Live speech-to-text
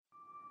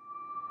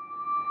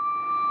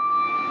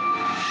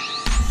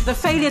The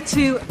failure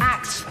to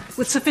act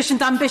with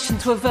sufficient ambition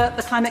to avert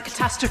the climate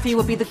catastrophe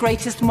will be the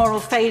greatest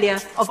moral failure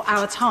of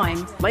our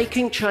time.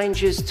 Making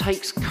changes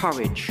takes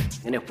courage,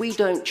 and if we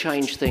don't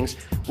change things,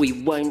 we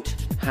won't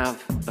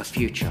have a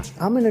future.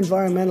 I'm an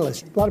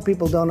environmentalist. A lot of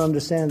people don't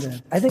understand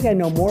that. I think I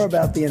know more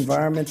about the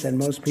environment than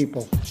most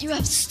people. You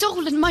have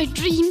stolen my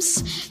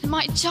dreams and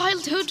my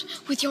childhood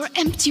with your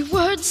empty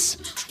words.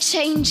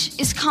 Change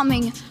is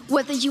coming,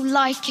 whether you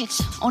like it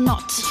or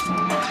not.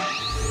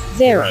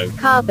 Zero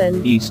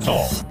Carbon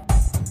Eastall.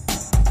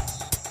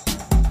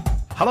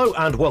 Hello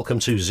and welcome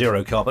to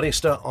Zero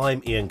Carbonista.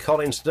 I'm Ian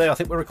Collins. Today I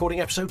think we're recording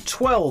episode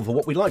 12 of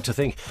what we like to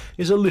think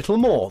is a little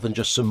more than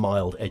just some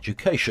mild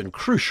education.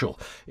 Crucial,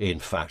 in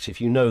fact. If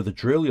you know the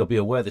drill, you'll be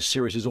aware this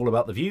series is all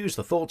about the views,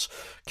 the thoughts,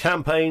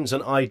 campaigns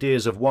and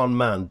ideas of one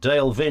man.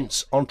 Dale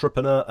Vince,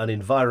 entrepreneur and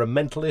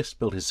environmentalist,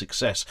 built his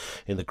success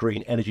in the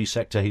green energy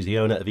sector. He's the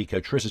owner of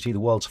Ecotricity, the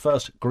world's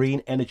first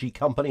green energy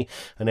company,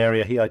 an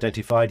area he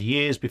identified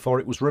years before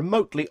it was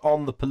remotely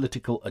on the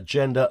political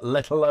agenda,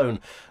 let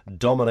alone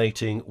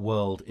dominating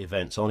world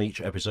events. On each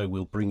episode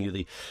we'll bring you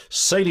the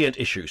salient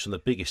issues from the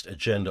biggest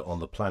agenda on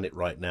the planet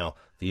right now,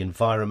 the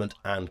environment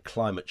and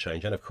climate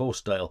change. And of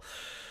course, Dale,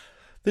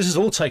 this has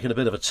all taken a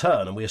bit of a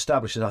turn, and we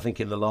established it I think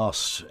in the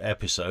last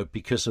episode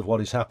because of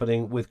what is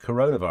happening with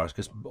coronavirus,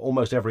 because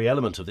almost every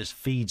element of this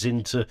feeds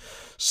into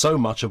so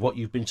much of what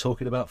you've been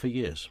talking about for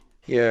years.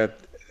 Yeah,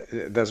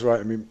 that's right.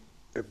 I mean,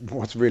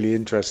 what's really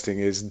interesting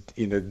is,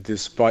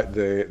 despite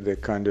the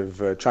kind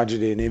of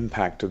tragedy and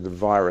impact of the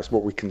virus,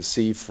 what we can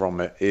see from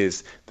it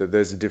is that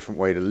there's a different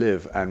way to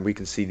live, and we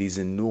can see these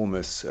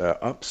enormous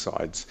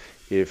upsides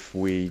if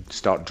we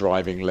start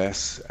driving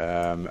less,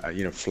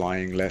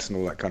 flying less and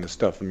all that kind of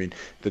stuff. I mean,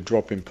 the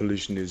drop in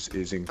pollution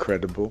is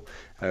incredible.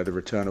 The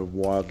return of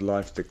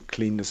wildlife, the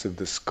cleanness of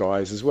the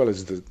skies, as well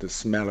as the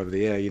smell of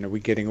the air, we're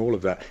getting all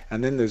of that.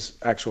 And then there's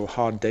actual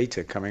hard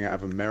data coming out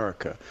of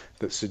America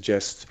that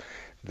suggests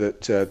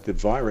that the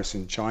virus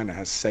in China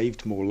has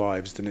saved more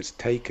lives than it's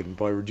taken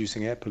by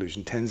reducing air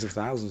pollution, tens of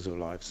thousands of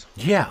lives.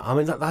 Yeah, I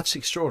mean, that's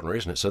extraordinary,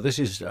 isn't it? So this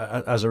is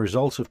as a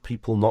result of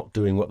people not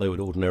doing what they would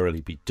ordinarily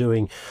be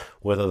doing,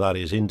 whether that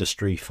is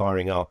industry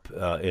firing up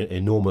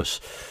enormous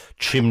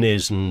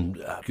chimneys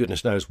and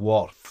goodness knows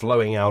what,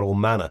 flowing out all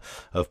manner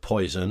of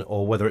poison,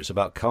 or whether it's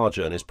about car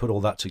journeys, put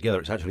all that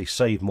together, it's actually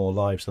saved more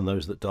lives than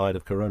those that died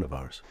of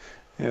coronavirus.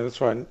 Yeah,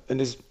 that's right.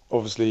 And it's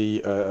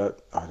obviously, I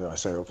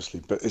say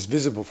obviously, but it's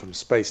visible from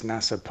space.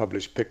 NASA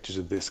published pictures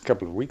of this a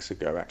couple of weeks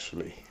ago,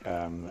 actually,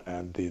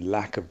 and the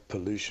lack of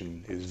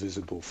pollution is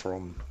visible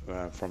from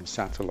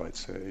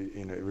satellites.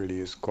 It really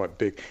is quite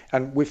big,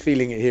 and we're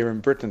feeling it here in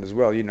Britain as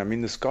well.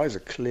 The skies are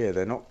clear;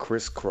 they're not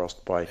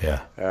crisscrossed by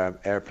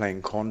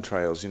airplane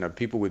contrails.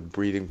 People with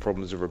breathing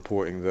problems are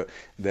reporting that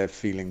they're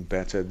feeling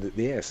better. That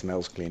the air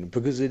smells clean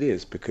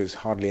because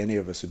hardly any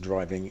of us are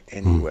driving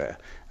anywhere.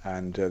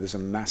 And there's a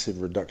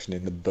massive reduction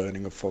in the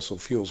burning of fossil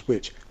fuels,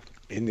 which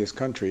in this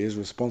country is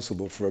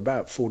responsible for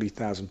about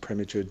 40,000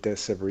 premature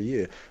deaths every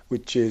year,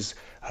 which is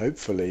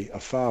hopefully a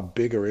far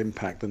bigger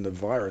impact than the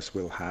virus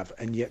will have,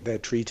 and yet they're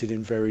treated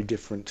in very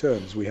different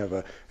terms. We have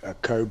a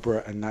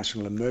COBRA, a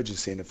national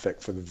emergency in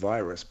effect for the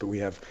virus, but we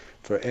have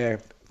for air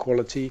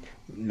quality,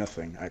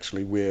 nothing.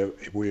 Actually, we're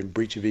in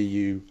breach of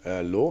EU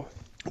law.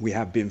 We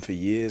have been for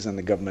years, and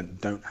the government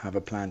don't have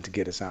a plan to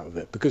get us out of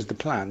it, because the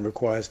plan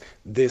requires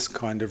this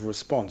kind of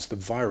response, the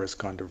virus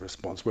kind of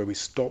response, where we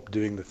stop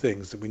doing the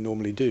things that we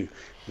normally do.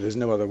 There's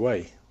no other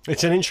way.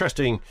 It's an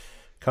interesting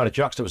kind of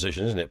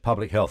juxtaposition, isn't it?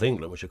 Public Health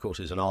England, which of course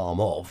is an arm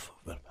of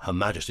Her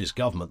Majesty's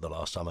government, the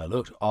last time I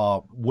looked,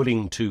 are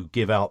willing to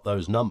give out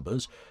those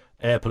numbers.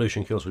 Air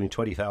pollution kills between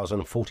 20,000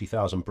 and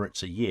 40,000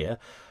 Brits a year.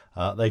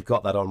 They've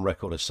got that on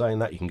record as saying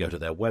that. You can go to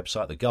their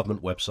website, the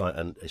government website,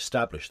 and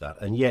establish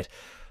that. And yet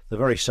the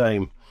very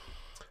same,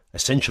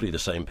 essentially the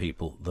same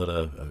people that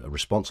are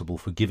responsible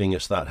for giving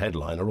us that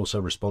headline are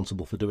also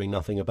responsible for doing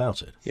nothing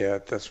about it. Yeah,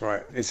 that's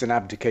right. It's an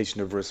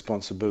abdication of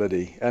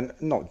responsibility. And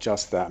not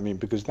just that,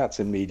 because that's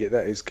immediate.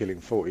 That is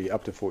killing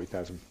up to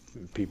 40,000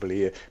 people a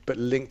year. But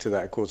linked to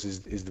that, of course,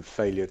 is the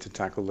failure to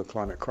tackle the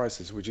climate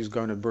crisis, which is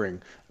going to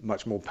bring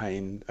much more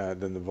pain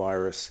than the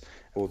virus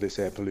or this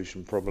air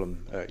pollution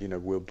problem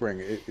will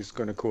bring. It's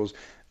going to cause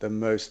the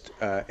most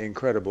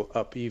incredible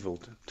upheaval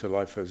to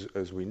life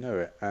as we know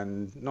it,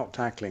 and not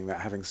tackling that,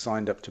 having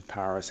signed up to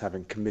Paris,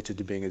 having committed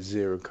to being a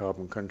zero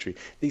carbon country.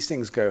 These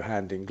things go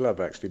hand in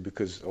glove, actually,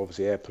 because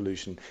obviously air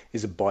pollution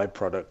is a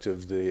byproduct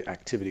of the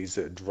activities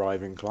that are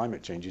driving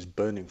climate change. It's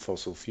burning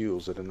fossil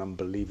fuels at an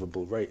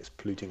unbelievable rate. It's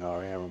polluting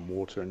our air and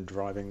water and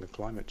driving the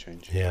climate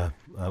change. Yeah,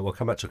 we'll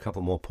come back to a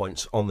couple more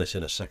points on this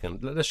in a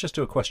second. Let's just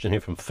do a question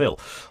here from Phil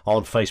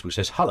on Facebook.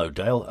 Says, hello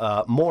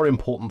Dale, more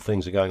important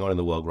things are going on in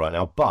the world right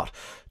now, but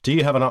do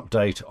you have an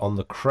update on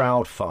the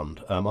crowd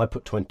fund? I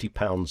put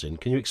 £20 in.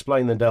 Can you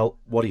explain then, Dale,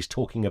 what he's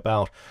talking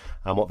about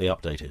and what the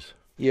update is?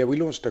 Yeah, we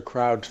launched a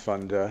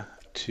crowdfunder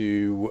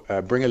to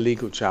bring a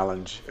legal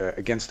challenge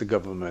against the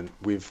government.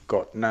 We've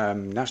got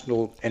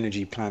national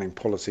energy planning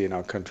policy in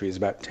our country is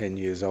about 10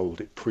 years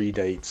old. It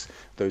predates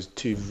those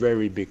two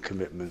very big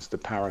commitments, the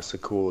Paris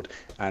Accord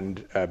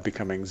and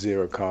becoming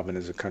zero carbon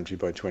as a country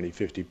by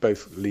 2050,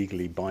 both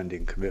legally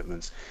binding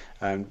commitments.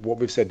 And what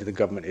we've said to the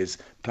government is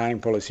planning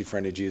policy for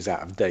energy is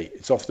out of date.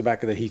 It's off the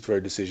back of the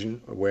Heathrow decision,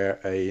 where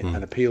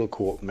an appeal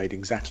court made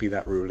exactly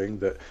that ruling,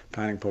 that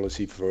planning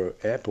policy for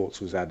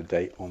airports was out of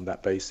date on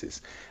that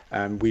basis.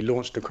 And we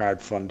launched a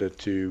crowdfunder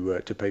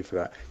to pay for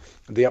that.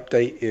 The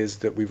update is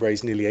that we've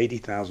raised nearly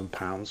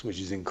 £80,000, which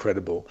is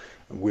incredible,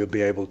 and we'll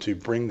be able to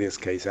bring this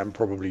case and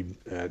probably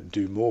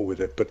do more with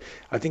it. But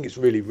I think it's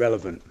really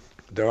relevant.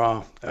 There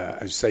are,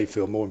 as you say,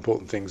 Phil, more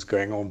important things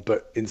going on,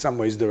 but in some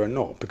ways there are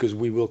not, because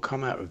we will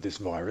come out of this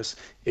virus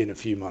in a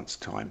few months'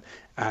 time,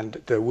 and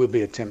there will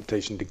be a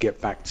temptation to get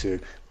back to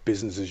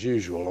business as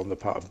usual on the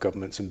part of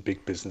governments and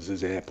big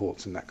businesses,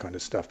 airports and that kind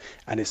of stuff.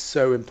 And it's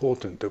so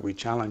important that we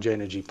challenge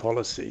energy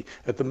policy.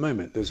 At the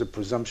moment, there's a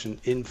presumption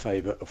in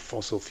favour of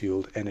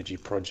fossil-fueled energy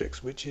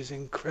projects, which is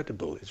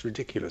incredible. It's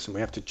ridiculous, and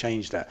we have to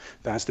change that.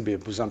 There has to be a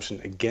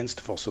presumption against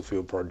fossil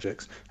fuel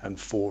projects and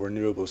for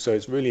renewables. So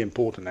it's really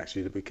important,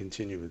 actually, that we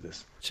continue with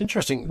this. It's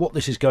interesting what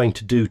this is going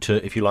to do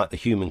to, if you like, the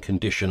human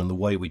condition and the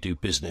way we do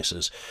business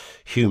as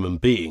human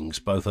beings,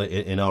 both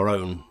in our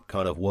own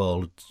kind of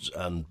world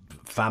and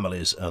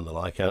families and the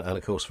like, and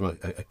of course from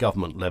a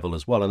government level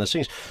as well. And there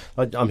seems,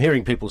 I'm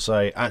hearing people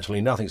say,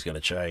 actually nothing's going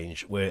to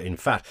change, where in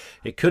fact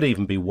it could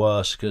even be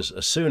worse, because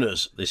as soon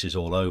as this is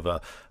all over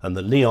and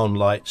the neon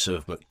lights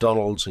of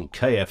McDonald's and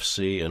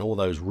KFC and all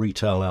those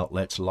retail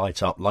outlets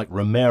light up like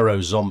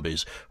Romero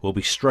zombies, we'll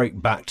be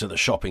straight back to the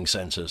shopping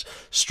centres,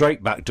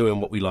 straight back doing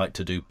what we like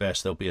to do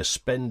best. There'll be a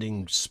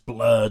spending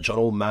splurge on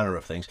all manner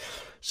of things.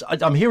 So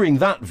I'm hearing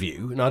that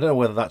view, and I don't know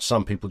whether that's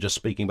some people just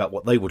speaking about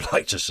what they would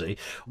like to see,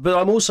 but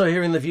I'm also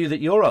hearing the view that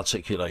you're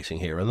articulating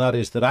here, and that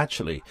is that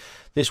actually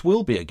this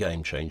will be a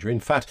game changer. In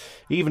fact,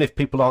 even if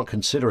people aren't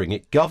considering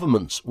it,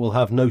 governments will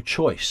have no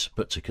choice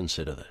but to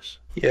consider this.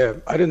 Yeah,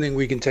 I don't think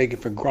we can take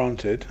it for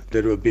granted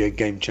that it will be a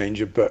game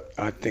changer, but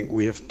I think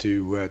we have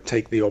to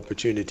take the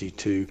opportunity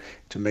to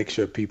make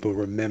sure people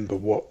remember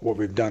what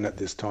we've done at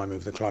this time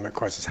of the climate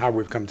crisis, how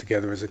we've come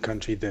together as a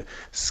country, the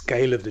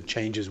scale of the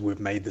changes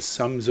we've made, the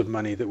sums of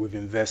money that we've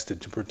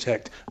invested to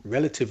protect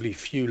relatively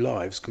few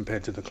lives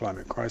compared to the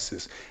climate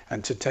crisis,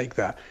 and to take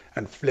that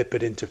and flip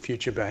it into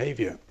future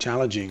behavior.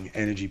 Challenging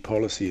energy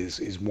policy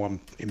is one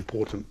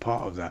important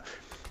part of that.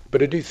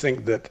 But I do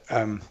think that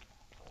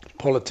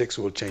politics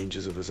will change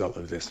as a result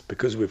of this,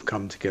 because we've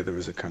come together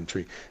as a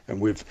country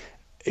and we've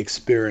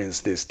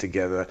experienced this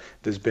together.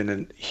 There's been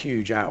a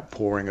huge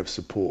outpouring of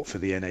support for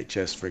the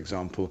NHS, for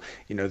example.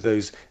 You know,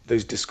 those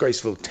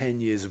disgraceful 10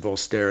 years of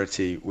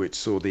austerity, which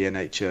saw the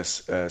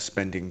NHS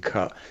spending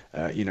cut,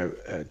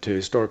 to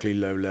historically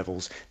low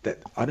levels. That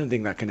I don't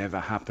think that can ever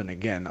happen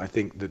again. I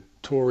think the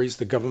Tories,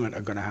 the government,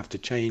 are going to have to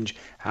change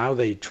how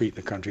they treat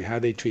the country, how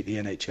they treat the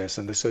NHS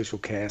and the social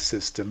care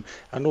system,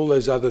 and all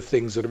those other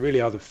things that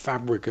really are the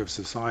fabric of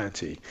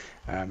society.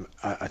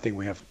 I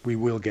think we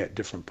will get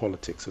different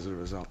politics as a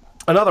result.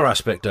 Another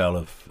aspect, Dale,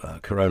 of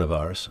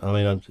coronavirus, I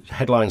mean,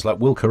 headlines like,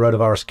 will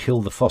coronavirus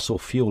kill the fossil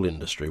fuel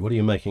industry? What are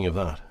you making of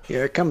that?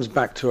 Yeah, it comes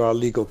back to our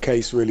legal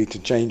case, really, to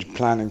change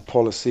planning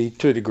policy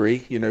to a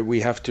degree. You know,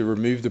 we have to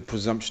remove the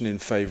presumption in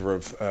favour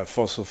of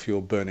fossil fuel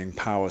burning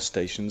power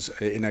stations.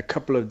 In a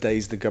couple of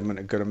days, the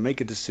government are going to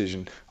make a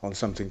decision on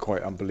something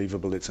quite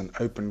unbelievable. It's an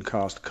open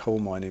cast coal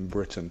mine in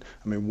Britain.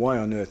 I mean, why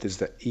on earth is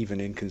that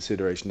even in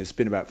consideration? It's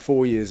been about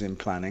 4 years in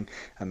planning,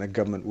 and the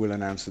government will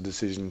announce the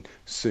decision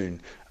soon.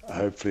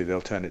 Hopefully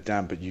they'll turn it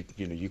down, but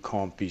you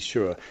can't be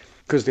sure.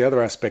 Because the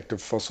other aspect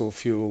of fossil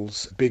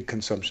fuels, big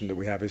consumption that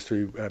we have, is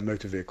through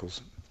motor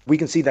vehicles. We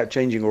can see that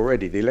changing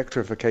already. The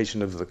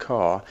electrification of the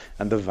car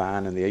and the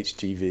van and the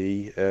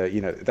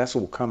HGV, that's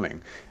all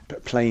coming.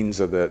 But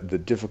planes are the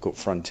difficult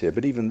frontier.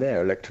 But even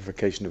there,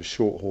 electrification of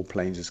short-haul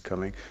planes is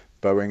coming.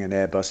 Boeing and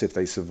Airbus, if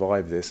they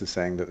survive this, are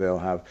saying that they'll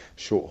have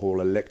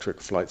short-haul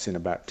electric flights in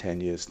about 10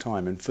 years'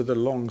 time. And for the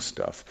long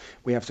stuff,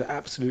 we have to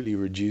absolutely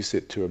reduce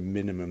it to a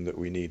minimum that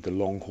we need, the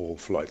long-haul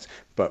flights.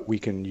 But we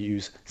can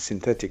use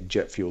synthetic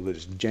jet fuel that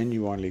is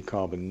genuinely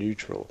carbon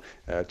neutral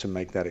to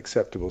make that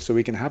acceptable. So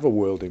we can have a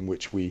world in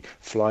which we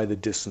fly the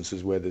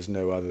distances where there's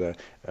no other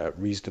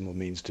reasonable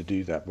means to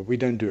do that. But we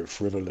don't do it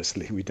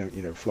frivolously. We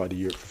don't, fly to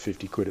Europe for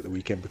 50 quid at the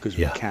weekend because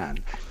we can.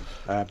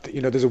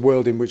 There's a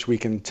world in which we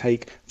can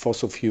take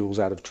fossil fuels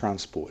out of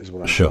transport, is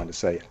what I'm trying to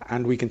say.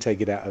 And we can take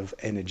it out of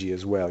energy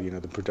as well,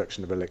 the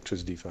production of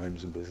electricity for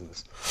homes and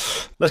business.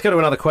 Let's go to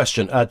another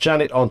question.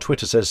 Janet on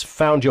Twitter says,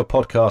 found your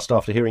podcast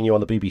after hearing you on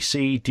the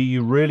BBC. Do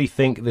you really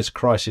think this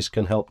crisis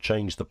can help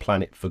change the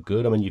planet for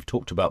good? I mean, you've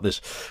talked about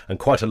this and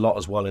quite a lot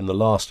as well in the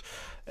last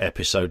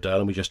episode, Dale,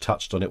 and we just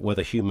touched on it,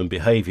 whether human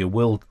behaviour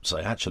will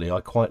say, actually,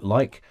 I quite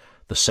like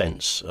the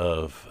sense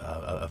of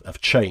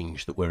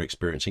change that we're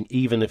experiencing,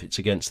 even if it's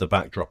against the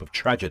backdrop of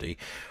tragedy.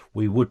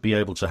 We would be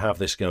able to have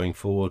this going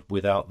forward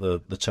without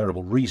the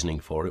terrible reasoning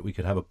for it. We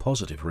could have a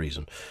positive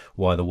reason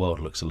why the world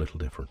looks a little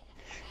different.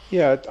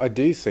 Yeah, I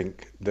do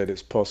think that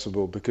it's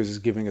possible because it's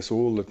giving us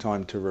all the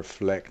time to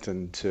reflect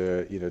and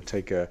to,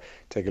 take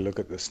a look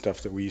at the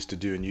stuff that we used to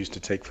do and used to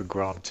take for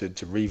granted,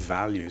 to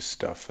revalue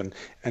stuff.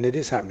 And it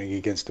is happening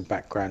against a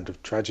background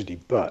of tragedy.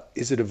 But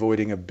is it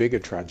avoiding a bigger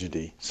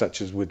tragedy,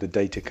 such as with the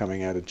data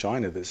coming out of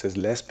China that says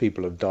less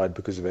people have died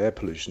because of air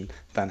pollution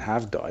than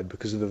have died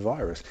because of the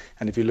virus?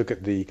 And if you look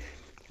at the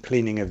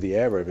cleaning of the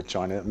air over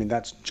China, I mean,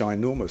 that's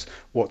ginormous.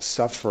 What's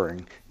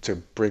suffering to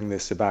bring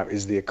this about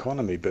is the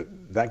economy, but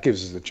that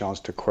gives us a chance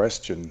to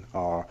question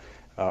our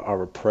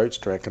approach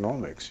to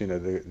economics.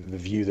 The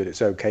view that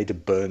it's okay to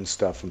burn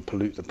stuff and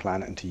pollute the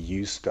planet and to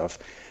use stuff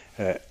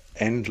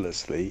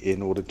endlessly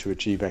in order to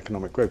achieve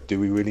economic growth. Do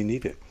we really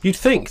need it? You'd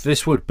think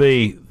this would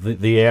be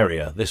the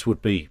area, this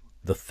would be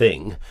the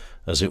thing,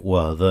 as it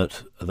were,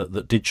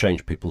 that did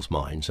change people's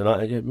minds.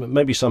 And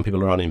maybe some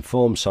people are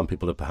uninformed, some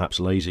people are perhaps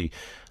lazy,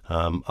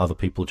 other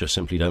people just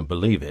simply don't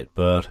believe it.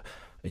 But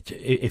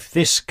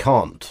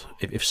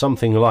if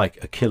something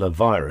like a killer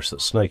virus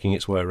that's snaking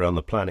its way around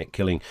the planet,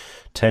 killing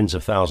tens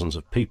of thousands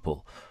of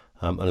people,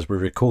 and as we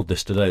record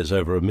this today, there's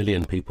over 1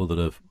 million people that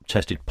have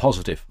tested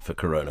positive for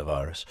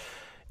coronavirus.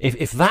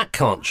 If that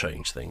can't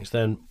change things,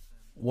 then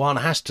one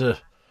has to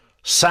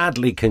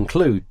sadly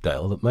conclude,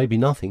 Dale, that maybe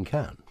nothing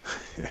can.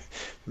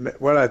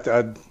 Well,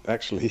 I'd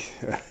actually,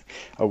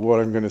 what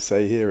I'm going to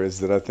say here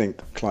is that I think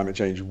climate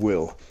change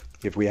will.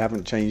 If we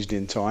haven't changed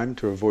in time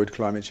to avoid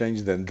climate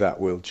change, then that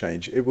will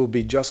change. It will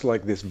be just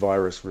like this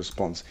virus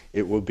response.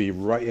 It will be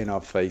right in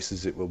our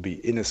faces. It will be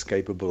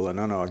inescapable and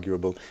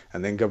unarguable.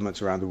 And then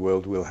governments around the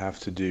world will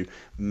have to do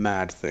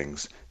mad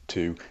things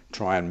to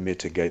try and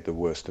mitigate the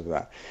worst of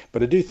that.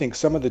 But I do think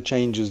some of the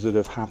changes that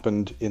have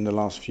happened in the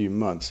last few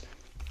months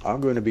are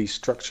going to be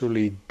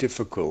structurally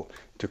difficult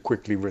to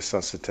quickly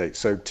resuscitate.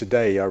 So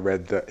today I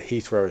read that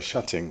Heathrow is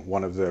shutting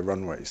one of their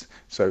runways.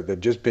 So they've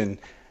just been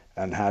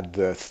and had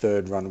the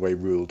third runway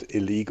ruled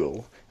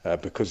illegal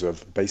because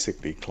of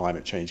basically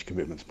climate change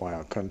commitments by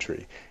our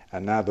country.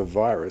 And now the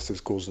virus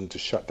has caused them to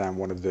shut down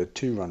one of their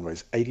 2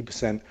 runways.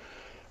 80%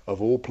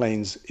 of all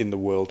planes in the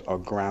world are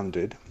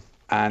grounded.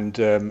 And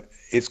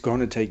it's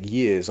going to take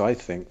years, I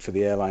think, for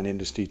the airline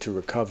industry to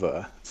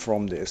recover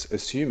from this,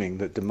 assuming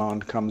that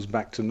demand comes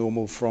back to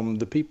normal from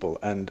the people.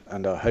 And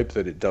I hope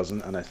that it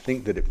doesn't, and I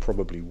think that it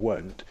probably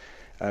won't.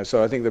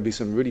 So I think there'll be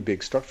some really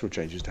big structural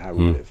changes to how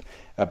we live.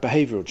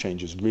 Behavioural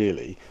changes,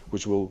 really,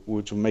 which will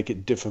make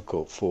it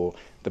difficult for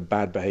the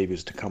bad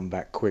behaviours to come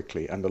back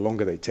quickly. And the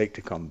longer they take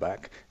to come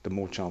back, the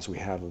more chance we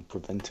have of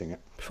preventing it.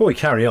 Before we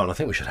carry on, I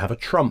think we should have a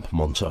Trump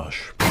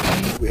montage.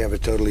 We have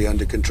it totally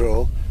under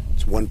control.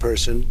 It's one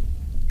person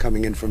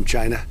coming in from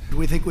China.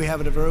 We think we have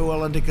it very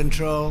well under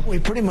control. We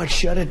pretty much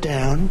shut it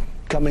down.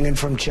 Coming in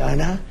from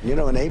China.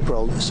 In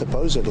April,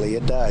 supposedly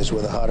it dies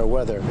with the hotter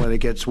weather. When it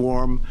gets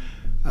warm,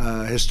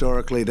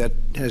 historically, that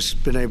has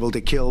been able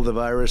to kill the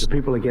virus.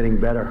 People are getting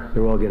better.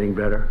 They're all getting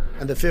better.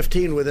 And the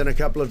 15 within a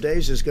couple of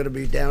days is going to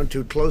be down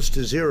to close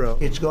to 0.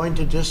 It's going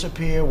to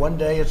disappear. One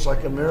day, it's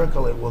like a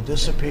miracle. It will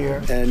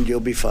disappear, and you'll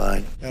be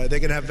fine. They're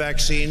going to have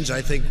vaccines,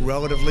 I think,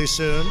 relatively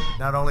soon.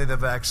 Not only the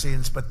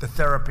vaccines, but the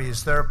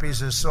therapies.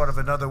 Therapies is sort of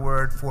another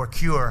word for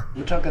cure.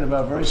 We're talking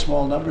about very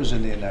small numbers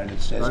in the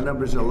United States. Our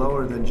numbers are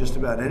lower than just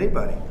about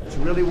anybody. It's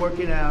really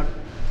working out.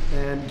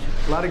 And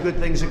a lot of good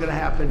things are going to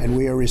happen. And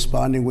we are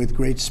responding with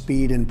great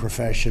speed and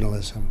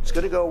professionalism. It's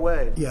going to go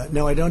away. Yeah,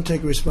 no, I don't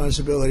take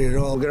responsibility at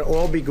all. We're going to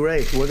all be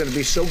great. We're going to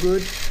be so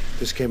good.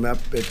 This came up,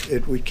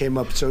 we came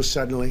up so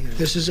suddenly.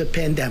 This is a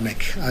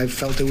pandemic. I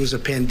felt it was a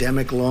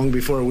pandemic long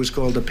before it was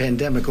called a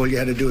pandemic. All you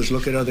had to do is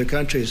look at other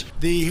countries.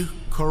 The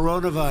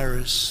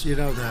coronavirus, you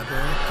know that,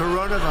 right?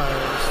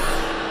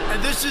 Coronavirus.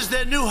 And this is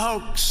their new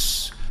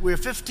hoax. We're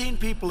 15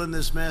 people in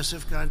this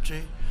massive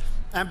country.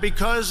 And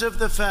because of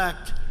the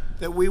fact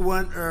that we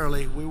went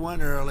early.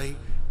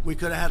 We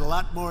could have had a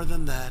lot more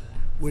than that.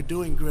 We're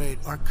doing great.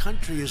 Our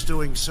country is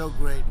doing so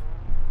great.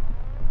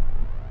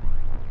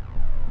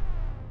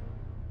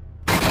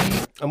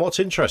 And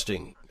what's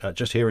interesting,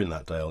 just hearing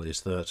that, Dale,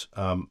 is that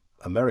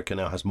America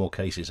now has more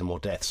cases and more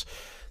deaths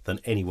than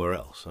anywhere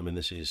else. I mean,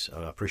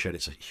 I appreciate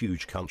it's a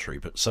huge country,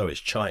 but so is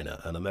China,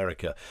 and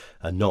America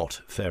are not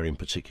faring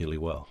particularly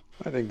well.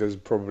 I think there's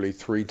probably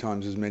 3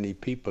 times as many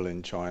people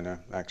in China,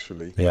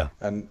 actually. Yeah.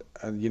 And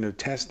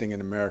testing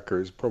in America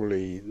is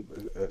probably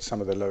at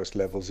some of the lowest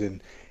levels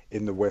in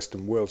the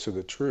Western world. So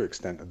the true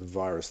extent of the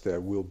virus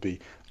there will be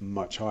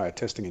much higher.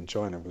 Testing in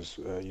China was,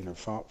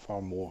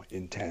 far more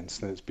intense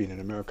than it's been in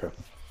America.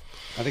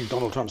 I think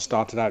Donald Trump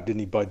started out,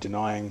 didn't he, by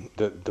denying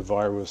that the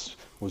virus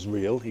was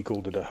real. He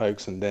called it a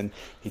hoax, and then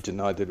he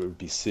denied that it would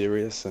be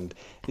serious. And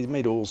he's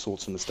made all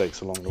sorts of mistakes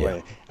along the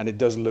way. And it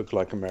does look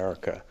like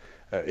America.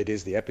 It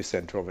is the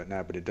epicenter of it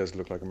now, but it does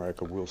look like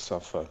America will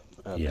suffer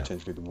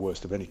potentially the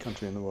worst of any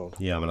country in the world.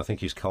 Yeah, I mean, I think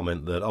his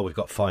comment that, we've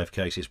got 5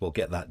 cases, we'll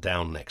get that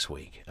down next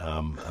week.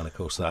 And of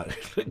course, that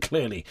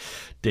clearly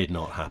did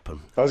not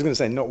happen. I was going to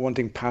say, not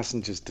wanting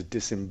passengers to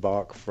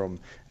disembark from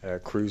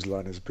cruise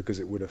liners because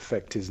it would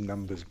affect his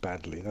numbers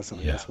badly. That's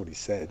what he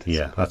said.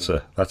 Yeah,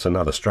 that's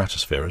another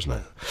stratosphere, isn't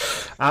it?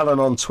 Alan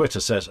on Twitter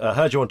says,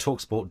 heard you on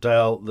TalkSport,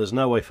 Dale. There's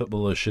no way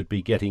footballers should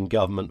be getting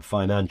government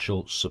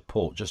financial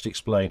support. Just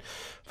explain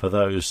for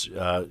those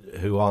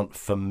who aren't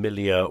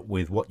familiar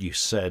with what you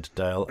said,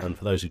 Dale, and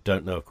for those who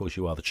don't know, of course,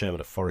 you are the chairman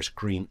of Forest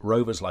Green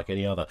Rovers, like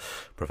any other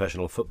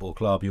professional football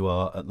club you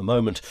are at the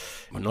moment.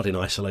 Well, not in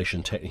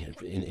isolation,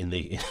 in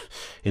the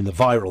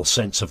viral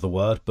sense of the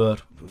word,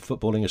 but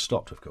footballing has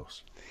stopped, of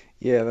course.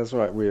 Yeah, that's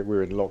right.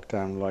 We're in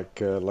lockdown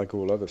like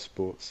all other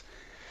sports.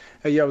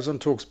 I was on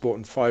TalkSport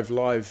and 5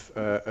 Live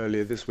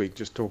earlier this week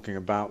just talking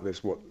about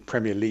this. What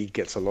Premier League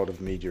gets a lot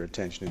of media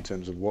attention in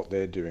terms of what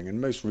they're doing.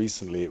 And most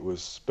recently it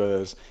was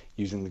Spurs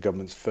using the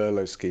government's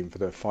furlough scheme for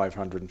their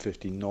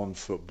 550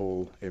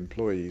 non-football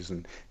employees.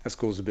 And that's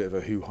caused a bit of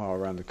a hoo-ha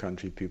around the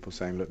country. People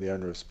saying, look, the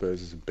owner of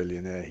Spurs is a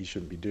billionaire. He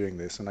shouldn't be doing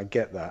this. And I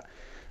get that.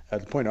 The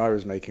point I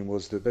was making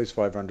was that those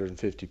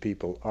 550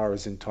 people are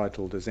as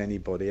entitled as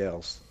anybody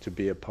else to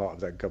be a part of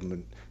that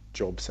government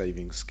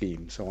job-saving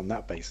scheme. So on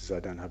that basis, I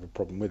don't have a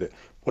problem with it.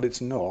 What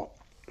it's not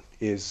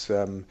is,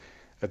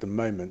 at the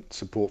moment,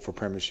 support for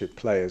Premiership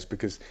players,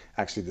 because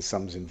actually the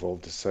sums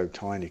involved are so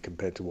tiny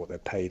compared to what they're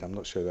paid. I'm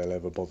not sure they'll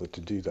ever bother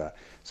to do that.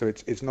 So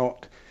it's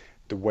not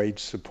the wage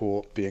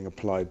support being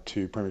applied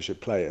to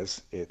Premiership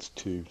players, it's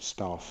to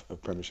staff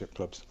of Premiership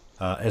clubs.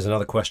 Here's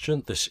another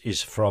question. This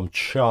is from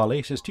Charlie.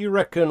 He says, do you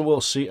reckon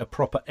we'll see a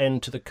proper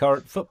end to the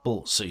current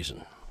football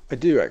season? I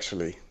do,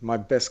 actually. My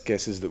best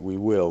guess is that we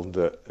will,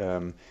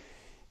 that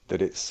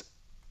it's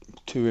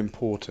too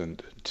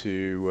important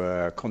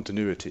to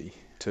continuity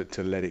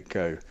to let it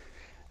go.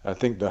 I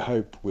think the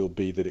hope will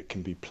be that it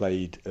can be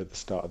played at the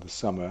start of the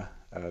summer,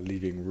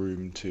 leaving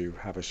room to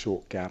have a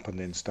short gap and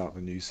then start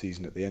the new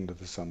season at the end of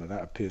the summer.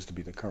 That appears to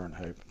be the current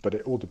hope. But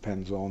it all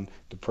depends on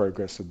the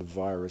progress of the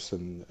virus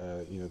and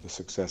the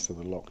success of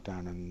the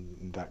lockdown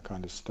and that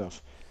kind of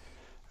stuff.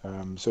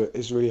 So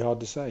it's really hard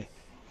to say.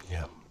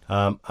 Yeah.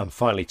 And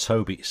finally,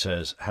 Toby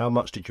says, how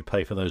much did you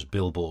pay for those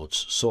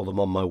billboards? Saw them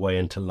on my way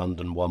into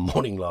London one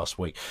morning last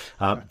week.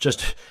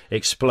 Just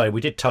explain. We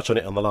did touch on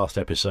it on the last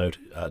episode,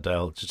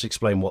 Dale. Just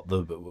explain what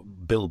the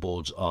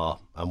billboards are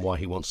and why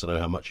he wants to know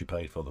how much you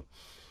paid for them.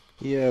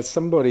 Yeah,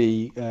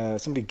 somebody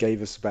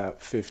gave us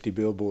about 50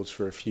 billboards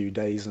for a few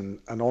days, and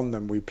on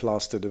them we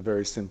plastered a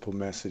very simple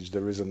message: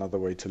 there is another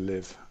way to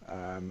live.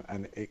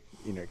 And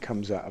it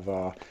comes out of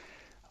our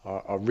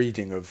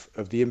reading of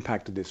the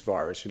impact of this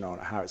virus, and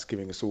how it's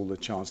giving us all the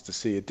chance to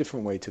see a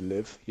different way to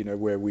live,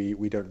 where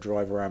we don't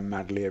drive around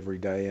madly every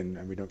day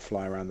and we don't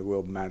fly around the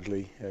world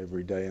madly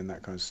every day and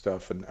that kind of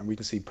stuff. And we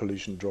can see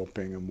pollution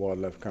dropping and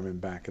wildlife coming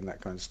back and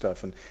that kind of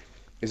stuff. And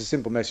it's a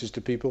simple message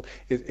to people.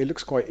 It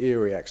looks quite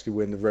eerie, actually,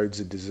 when the roads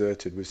are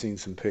deserted. We've seen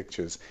some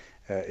pictures.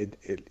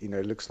 It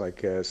looks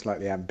like a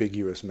slightly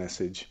ambiguous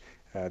message.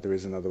 There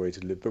is another way to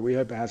live, but we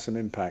hope it has some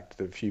impact.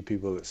 The few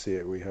people that see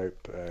it, we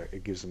hope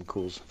it gives them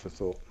cause for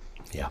thought.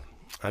 Yeah,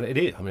 and it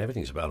is. I mean,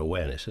 everything's about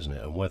awareness, isn't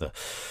it? And whether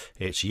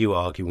it's you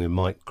arguing with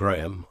Mike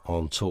Graham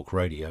on Talk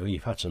Radio,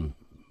 you've had some,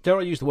 dare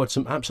I use the word,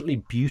 some absolutely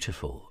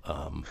beautiful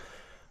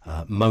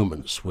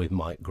moments with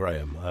Mike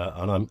Graham,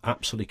 and I'm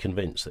absolutely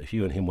convinced that if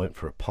you and him went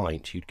for a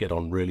pint, you'd get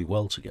on really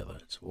well together.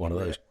 It's one of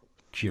those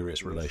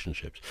curious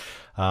relationships.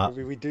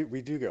 We do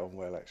get on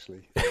well,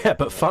 actually. Yeah,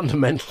 but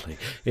fundamentally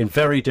in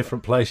very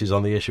different places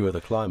on the issue of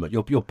the climate.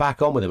 You're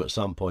back on with him at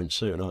some point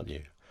soon, aren't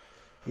you?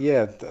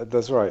 Yeah,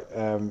 that's right.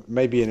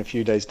 Maybe in a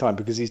few days' time,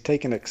 because he's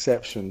taken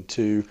exception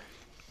to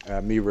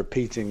me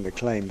repeating the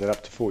claim that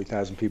up to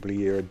 40,000 people a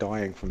year are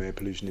dying from air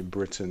pollution in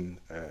Britain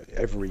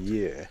every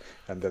year,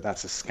 and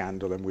that's a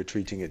scandal, and we're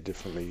treating it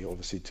differently,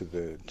 obviously, to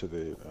the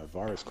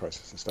virus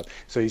crisis and stuff.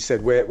 So he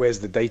said, where's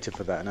the data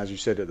for that? And as you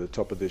said at the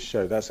top of this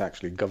show, that's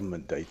actually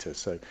government data.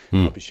 So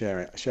I'll be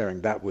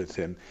sharing that with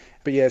him.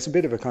 But yeah, it's a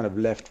bit of a kind of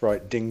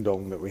left-right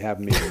ding-dong that we have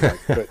meeting like,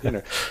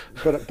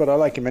 but I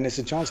like him, and it's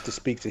a chance to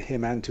speak to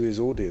him and to his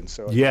audience.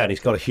 So yeah, and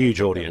he's got a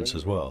huge audience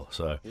as well.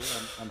 So yeah,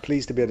 I'm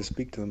pleased to be able to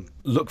speak to them.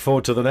 Look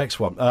forward to the next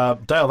one.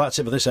 Dale, that's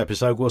it for this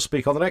episode. We'll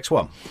speak on the next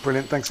one.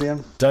 Brilliant. Thanks,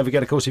 Ian. Don't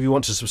forget, of course, if you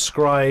want to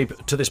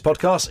subscribe to this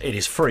podcast, it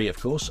is free, of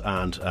course,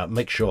 and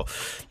make sure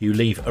you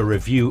leave a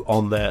review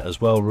on there as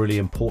well. Really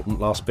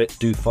important last bit.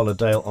 Do follow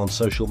Dale on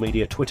social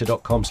media,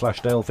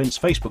 twitter.com/DaleVince,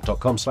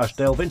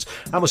 facebook.com/DaleVince,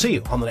 and we'll see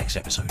you on the next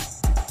episode.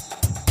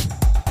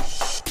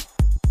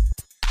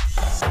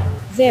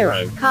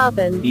 Zero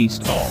Carbon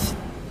East of